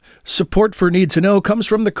Support for Need to Know comes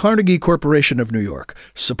from the Carnegie Corporation of New York,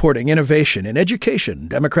 supporting innovation in education,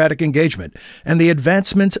 democratic engagement, and the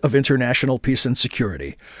advancement of international peace and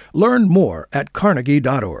security. Learn more at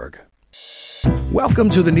carnegie.org. Welcome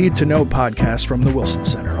to the Need to Know podcast from the Wilson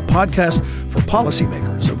Center, a podcast for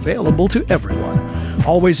policymakers available to everyone.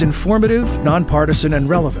 Always informative, nonpartisan, and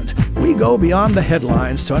relevant, we go beyond the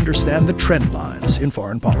headlines to understand the trend lines in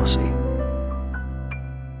foreign policy.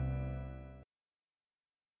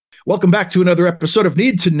 Welcome back to another episode of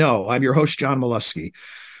Need to Know. I'm your host, John Milewski.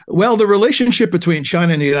 Well, the relationship between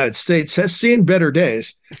China and the United States has seen better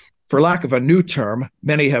days. For lack of a new term,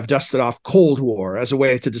 many have dusted off Cold War as a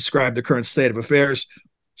way to describe the current state of affairs.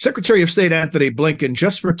 Secretary of State Antony Blinken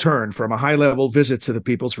just returned from a high-level visit to the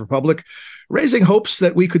People's Republic, raising hopes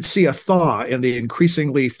that we could see a thaw in the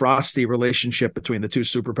increasingly frosty relationship between the two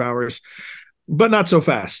superpowers. But not so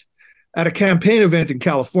fast. At a campaign event in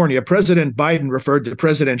California, President Biden referred to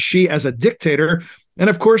President Xi as a dictator, and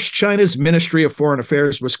of course, China's Ministry of Foreign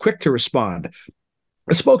Affairs was quick to respond.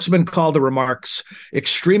 A spokesman called the remarks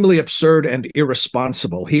extremely absurd and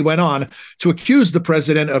irresponsible. He went on to accuse the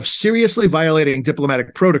president of seriously violating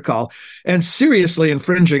diplomatic protocol and seriously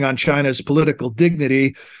infringing on China's political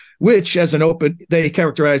dignity, which they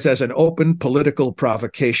characterize as an open political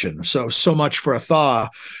provocation. So much for a thaw.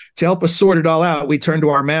 To help us sort it all out, we turn to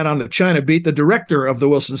our man on the China beat, the director of the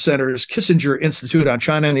Wilson Center's Kissinger Institute on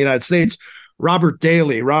China and the United States, Robert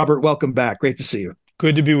Daly. Robert, welcome back. Great to see you.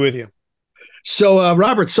 Good to be with you. So,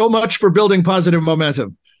 Robert, so much for building positive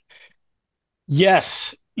momentum.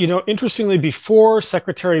 Yes. Interestingly, before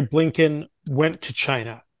Secretary Blinken went to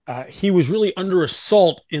China, he was really under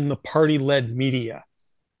assault in the party-led media.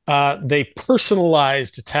 They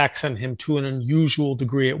personalized attacks on him to an unusual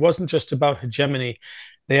degree. It wasn't just about hegemony.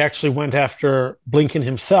 They actually went after Blinken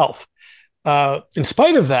himself. In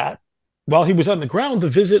spite of that, while he was on the ground, the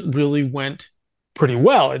visit really went pretty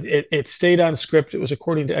well. It stayed on script. It was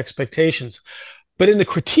according to expectations. But in the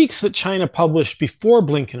critiques that China published before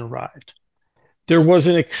Blinken arrived, there was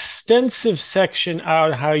an extensive section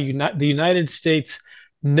on how the United States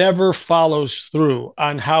never follows through,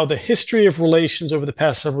 on how the history of relations over the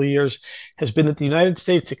past several years has been that the United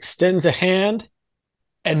States extends a hand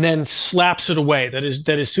and then slaps it away. That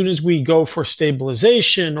as soon as we go for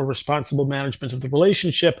stabilization or responsible management of the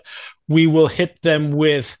relationship, we will hit them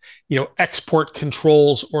with, export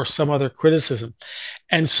controls or some other criticism.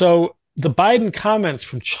 And so the Biden comments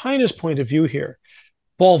from China's point of view here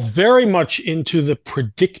fall very much into the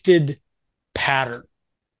predicted pattern.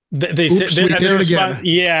 They said their response,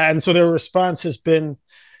 and so their response has been,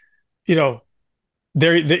 there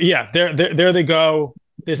they go.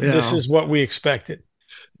 This is what we expected.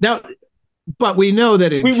 Now, but we know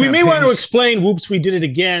that we may want to explain, whoops, we did it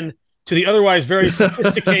again, to the otherwise very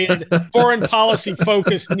sophisticated, foreign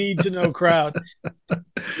policy-focused need-to-know crowd.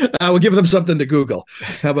 We'll give them something to Google.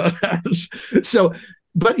 How about that? So,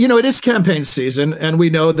 but, it is campaign season, and we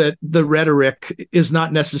know that the rhetoric is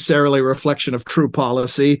not necessarily a reflection of true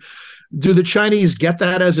policy. Do the Chinese get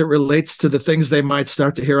that as it relates to the things they might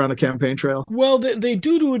start to hear on the campaign trail? Well, they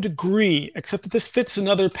do to a degree, except that this fits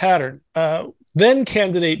another pattern. Then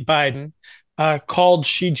candidate Biden called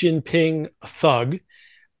Xi Jinping a thug.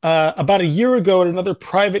 About a year ago at another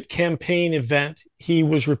private campaign event, he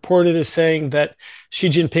was reported as saying that Xi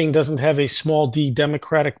Jinping doesn't have a small d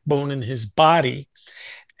democratic bone in his body.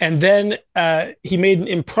 And then he made an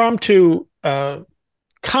impromptu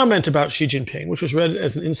comment about Xi Jinping, which was read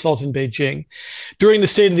as an insult in Beijing, during the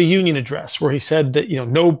State of the Union address, where he said that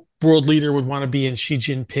no world leader would want to be in Xi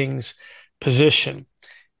Jinping's position.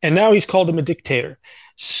 And now he's called him a dictator.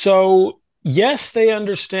 So yes, they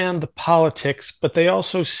understand the politics, but they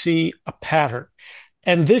also see a pattern.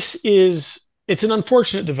 And it's an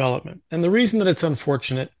unfortunate development. And the reason that it's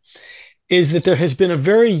unfortunate is that there has been a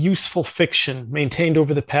very useful fiction maintained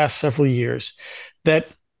over the past several years that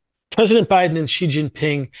President Biden and Xi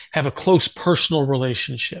Jinping have a close personal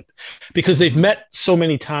relationship because they've met so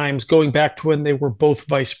many times going back to when they were both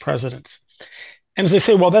vice presidents. And as I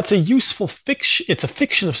say, well, that's a useful fiction. It's a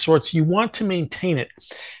fiction of sorts. You want to maintain it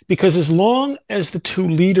because as long as the two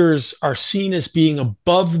leaders are seen as being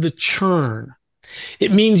above the churn,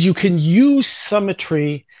 it means you can use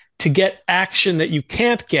symmetry to get action that you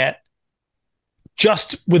can't get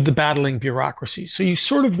just with the battling bureaucracy. So you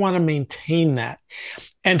sort of want to maintain that.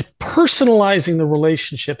 And personalizing the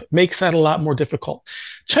relationship makes that a lot more difficult.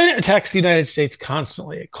 China attacks the United States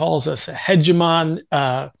constantly. It calls us a hegemon.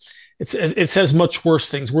 It says much worse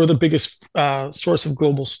things. We're the biggest source of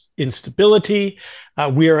global instability.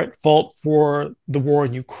 We are at fault for the war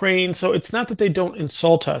in Ukraine. So it's not that they don't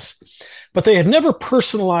insult us, but they have never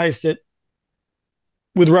personalized it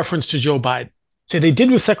with reference to Joe Biden. Say they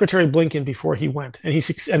did with Secretary Blinken before he went, and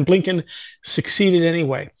Blinken succeeded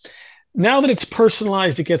anyway. Now that it's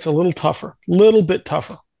personalized, it gets a little tougher, little bit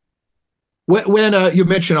tougher. When you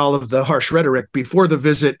mentioned all of the harsh rhetoric before the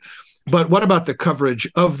visit, but what about the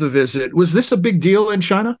coverage of the visit? Was this a big deal in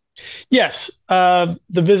China? Yes, the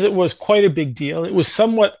visit was quite a big deal. It was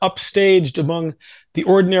somewhat upstaged among the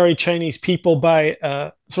ordinary Chinese people by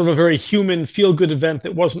sort of a very human, feel-good event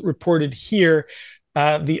that wasn't reported here.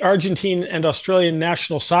 The Argentine and Australian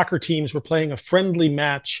national soccer teams were playing a friendly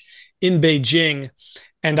match in Beijing,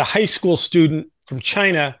 and a high school student from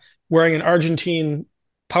China wearing an Argentine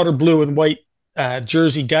powder blue and white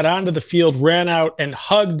jersey got onto the field, ran out, and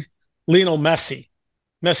hugged Lionel Messi.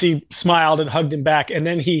 Messi smiled and hugged him back, and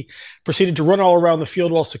then he proceeded to run all around the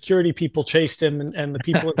field while security people chased him, and the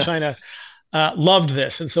people in China loved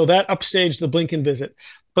this. And so that upstaged the Blinken visit.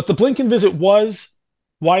 But the Blinken visit was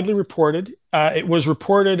widely reported. It was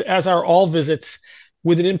reported, as are all visits,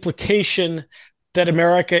 with an implication that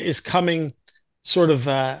America is coming sort of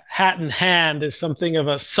hat in hand as something of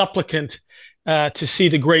a supplicant to see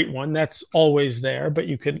the great one. That's always there, but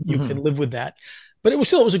you can live with that. But it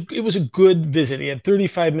was a good visit. He had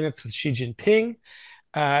 35 minutes with Xi Jinping.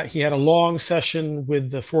 He had a long session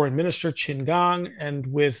with the foreign minister, Qin Gang, and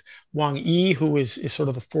with Wang Yi, who is sort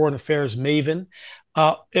of the foreign affairs maven.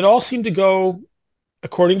 It all seemed to go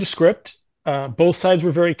according to script. Both sides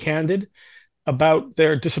were very candid about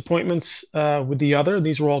their disappointments with the other.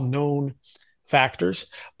 These were all known factors.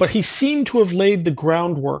 But he seemed to have laid the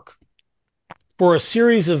groundwork for a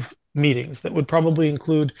series of meetings that would probably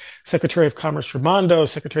include Secretary of Commerce Raimondo,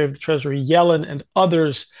 Secretary of the Treasury Yellen, and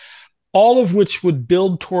others, all of which would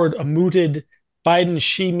build toward a mooted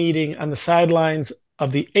Biden-Xi meeting on the sidelines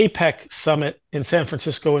of the APEC summit in San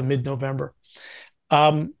Francisco in mid-November.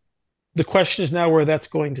 The question is now where that's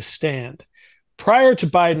going to stand. Prior to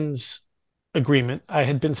Biden's agreement, I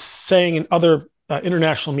had been saying in other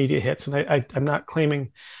international media hits, and I'm not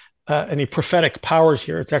claiming any prophetic powers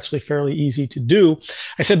here. It's actually fairly easy to do.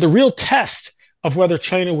 I said the real test of whether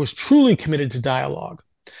China was truly committed to dialogue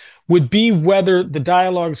would be whether the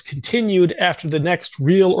dialogues continued after the next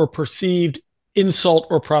real or perceived insult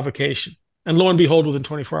or provocation. And lo and behold, within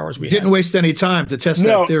 24 hours, we didn't waste any time to test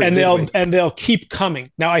that theory. And they'll keep coming.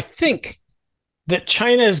 Now, I think that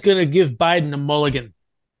China is going to give Biden a mulligan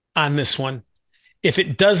on this one if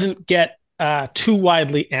it doesn't get too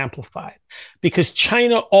widely amplified, because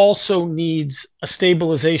China also needs a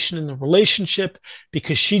stabilization in the relationship,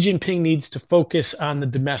 because Xi Jinping needs to focus on the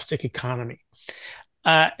domestic economy.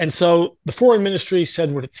 And so the foreign ministry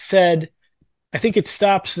said what it said. I think it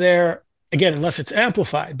stops there, again, unless it's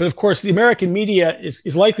amplified. But of course, the American media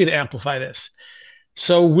is likely to amplify this.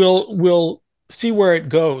 So we'll see where it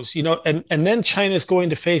goes, and then China is going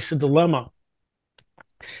to face a dilemma.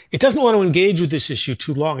 It doesn't want to engage with this issue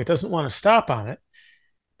too long. It doesn't want to stop on it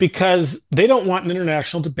because they don't want an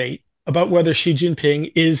international debate about whether Xi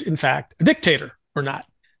Jinping is, in fact, a dictator or not.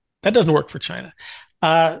 That doesn't work for China.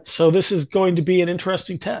 So this is going to be an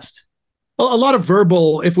interesting test. Well, a lot of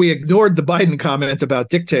verbal, if we ignored the Biden comment about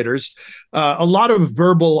dictators, a lot of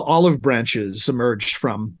verbal olive branches emerged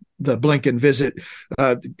from the Blinken visit.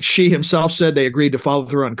 Xi himself said they agreed to follow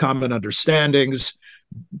through on common understandings.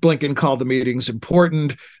 Blinken called the meetings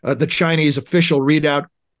important. The Chinese official readout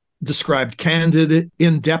described candid,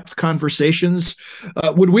 in-depth conversations.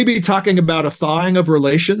 Would we be talking about a thawing of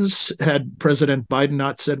relations had President Biden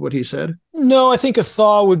not said what he said? No, I think a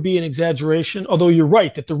thaw would be an exaggeration, although you're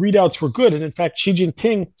right that the readouts were good. And in fact, Xi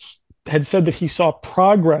Jinping had said that he saw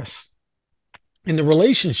progress in the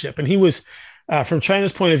relationship. And he was, from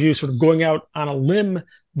China's point of view, sort of going out on a limb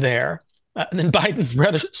there. And then Biden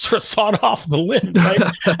rather sort of sawed off the limb,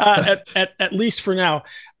 right? at least for now.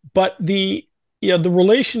 But the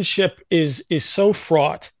relationship is so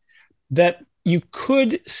fraught that you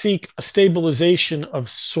could seek a stabilization of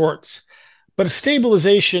sorts. But a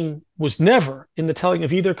stabilization was never, in the telling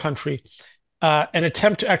of either country, an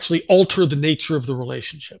attempt to actually alter the nature of the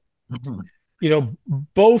relationship. Mm-hmm.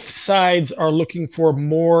 Both sides are looking for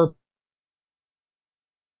more.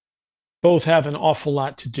 Both have an awful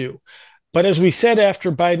lot to do. But as we said after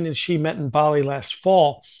Biden and Xi met in Bali last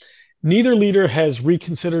fall, neither leader has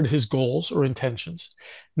reconsidered his goals or intentions.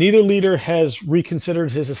 Neither leader has reconsidered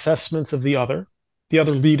his assessments of the other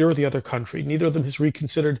leader, the other country. Neither of them has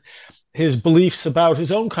reconsidered his beliefs about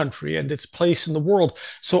his own country and its place in the world.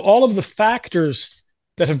 So all of the factors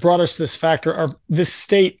that have brought us to this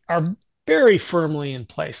state are very firmly in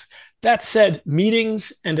place. That said,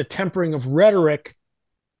 meetings and a tempering of rhetoric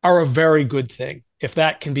are a very good thing if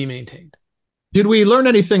that can be maintained. Did we learn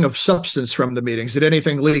anything of substance from the meetings? Did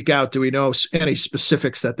anything leak out? Do we know any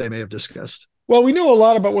specifics that they may have discussed? Well, we know a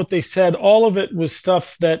lot about what they said. All of it was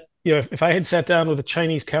stuff that, if I had sat down with a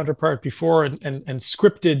Chinese counterpart before and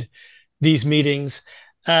scripted these meetings,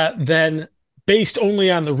 then based only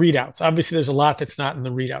on the readouts. Obviously, there's a lot that's not in the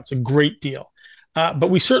readouts, a great deal. But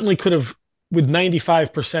we certainly could have, with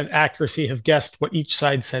 95% accuracy, have guessed what each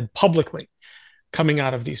side said publicly coming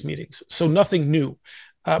out of these meetings. So nothing new.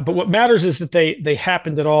 But what matters is that they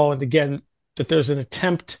happened at all. And again, that there's an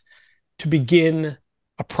attempt to begin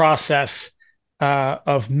a process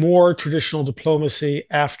of more traditional diplomacy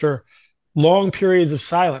after long periods of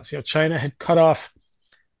silence. China had cut off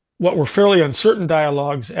what were fairly uncertain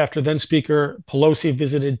dialogues after then Speaker Pelosi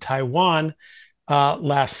visited Taiwan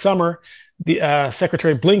last summer. The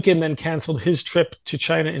Secretary Blinken then canceled his trip to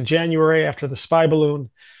China in January after the spy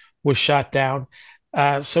balloon was shot down.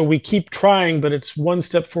 So we keep trying, but it's one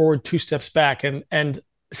step forward, two steps back, and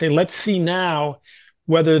say, let's see now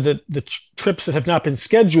whether the trips that have not been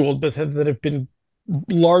scheduled, but that have been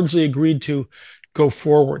largely agreed to, go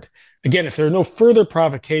forward. Again, if there are no further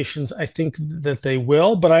provocations, I think that they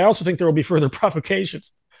will, but I also think there will be further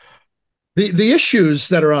provocations. The issues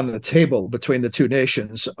that are on the table between the two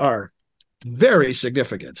nations are very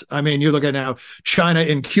significant. I mean, you look at now China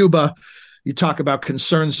in Cuba. You talk about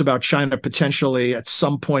concerns about China potentially at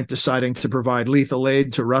some point deciding to provide lethal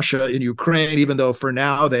aid to Russia in Ukraine, even though for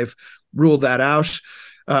now they've ruled that out.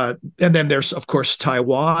 And then there's, of course,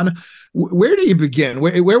 Taiwan. Where do you begin?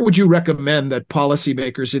 Where would you recommend that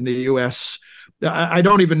policymakers in the U.S., I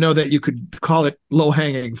don't even know that you could call it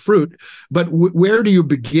low-hanging fruit, but where do you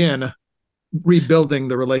begin rebuilding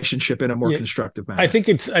the relationship in a more constructive manner? I think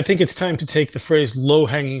it's time to take the phrase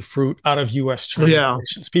 "low-hanging fruit" out of U.S.-China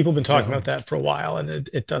relations. People have been talking about that for a while, and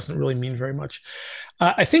it doesn't really mean very much.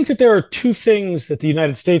 I think that there are two things that the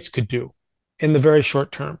United States could do in the very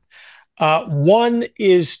short term. One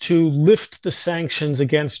is to lift the sanctions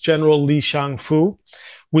against General Li Shangfu.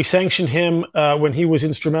 We sanctioned him when he was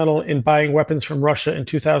instrumental in buying weapons from Russia in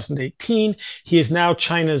 2018. He is now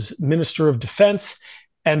China's Minister of Defense,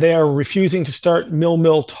 and they are refusing to start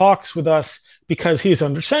mill talks with us because he is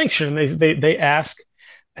under sanction. They ask,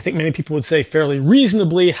 I think many people would say fairly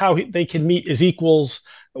reasonably, how they can meet as equals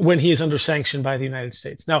when he is under sanction by the United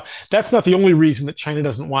States. Now, that's not the only reason that China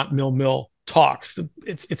doesn't want mill talks.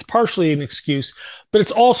 It's partially an excuse, but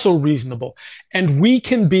it's also reasonable. And we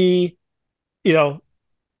can be,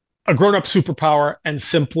 a grown-up superpower and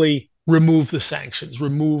simply remove the sanctions,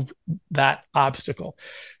 remove that obstacle.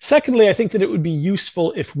 Secondly, I think that it would be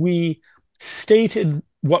useful if we stated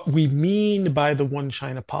what we mean by the one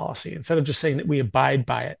China policy, instead of just saying that we abide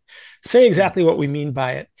by it. Say exactly what we mean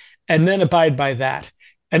by it, and then abide by that.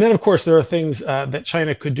 And then, of course, there are things that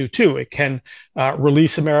China could do too. It can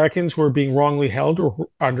release Americans who are being wrongly held or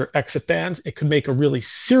under exit bans. It could make a really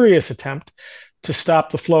serious attempt to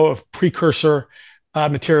stop the flow of precursor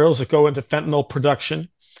materials that go into fentanyl production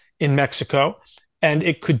in Mexico. And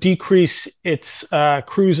it could decrease its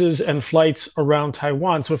cruises and flights around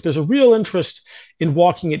Taiwan. So if there's a real interest in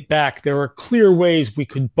walking it back, there are clear ways we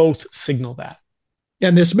could both signal that.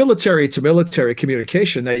 And this military-to-military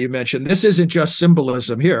communication that you mentioned, this isn't just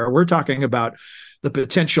symbolism here. We're talking about the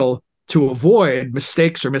potential to avoid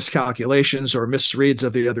mistakes or miscalculations or misreads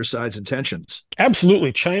of the other side's intentions.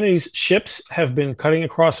 Absolutely. Chinese ships have been cutting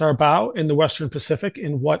across our bow in the Western Pacific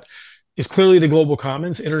in what is clearly the global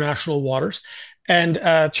commons, international waters. And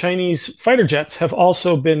Chinese fighter jets have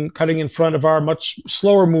also been cutting in front of our much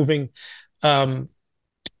slower-moving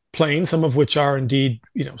planes, some of which are indeed,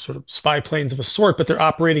 sort of spy planes of a sort, but they're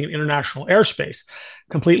operating in international airspace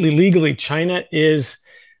completely legally. China is,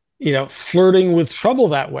 flirting with trouble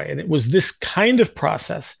that way. And it was this kind of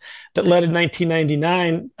process that led in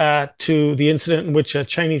 1999 to the incident in which a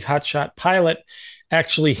Chinese hotshot pilot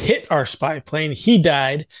actually hit our spy plane. He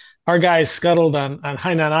died. Our guys scuttled on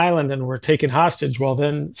Hainan Island and were taken hostage while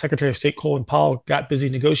then Secretary of State Colin Powell got busy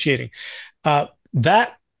negotiating.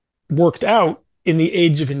 That worked out in the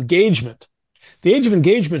age of engagement. The age of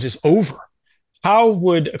engagement is over. How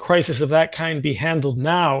would a crisis of that kind be handled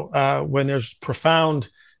now when there's profound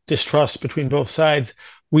distrust between both sides?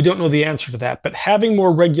 We don't know the answer to that. But having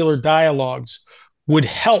more regular dialogues would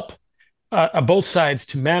help both sides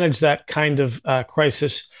to manage that kind of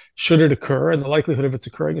crisis should it occur, and the likelihood of its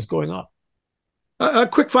occurring is going up. A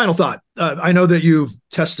quick final thought. I know that you've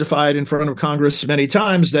testified in front of Congress many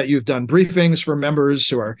times, that you've done briefings for members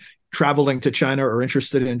who are traveling to China or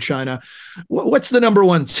interested in China. What's the number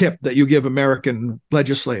one tip that you give American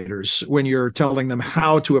legislators when you're telling them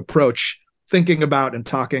how to approach thinking about and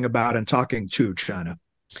talking to China?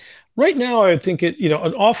 Right now, I think an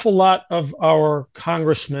awful lot of our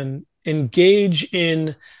congressmen engage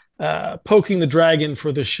in poking the dragon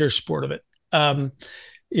for the sheer sport of it.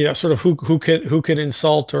 Sort of who can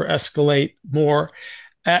insult or escalate more.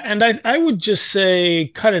 And I would just say,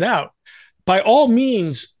 cut it out. By all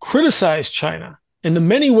means, criticize China in the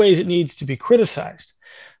many ways it needs to be criticized,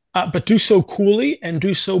 but do so coolly and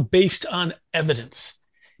do so based on evidence,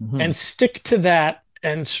 and stick to that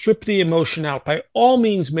and strip the emotion out. By all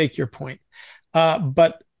means, make your point.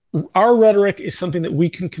 But our rhetoric is something that we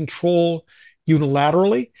can control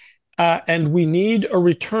unilaterally. And we need a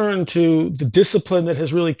return to the discipline that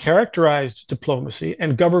has really characterized diplomacy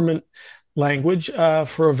and government language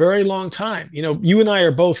for a very long time. You and I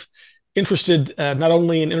are both interested not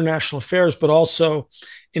only in international affairs, but also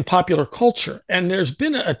in popular culture. And there's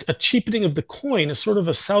been a cheapening of the coin, a sort of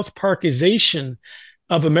a South Parkization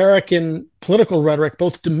of American political rhetoric,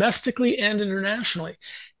 both domestically and internationally.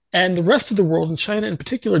 And the rest of the world, and China in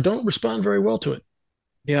particular, don't respond very well to it.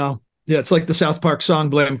 Yeah. Yeah, it's like the South Park song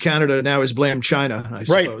 "Blame Canada" now is "Blame China." I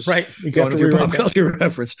suppose. Right. You got your pop culture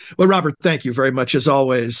reference. Well, Robert, thank you very much as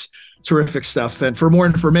always. Terrific stuff. And for more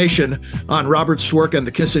information on Robert's work and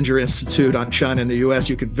the Kissinger Institute on China in the U.S.,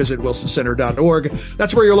 you can visit wilsoncenter.org.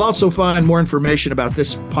 That's where you'll also find more information about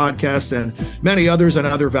this podcast and many others and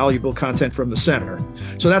other valuable content from the center.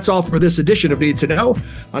 So that's all for this edition of Need to Know.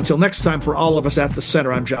 Until next time, for all of us at the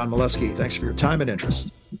center, I'm John Milewski. Thanks for your time and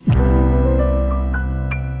interest.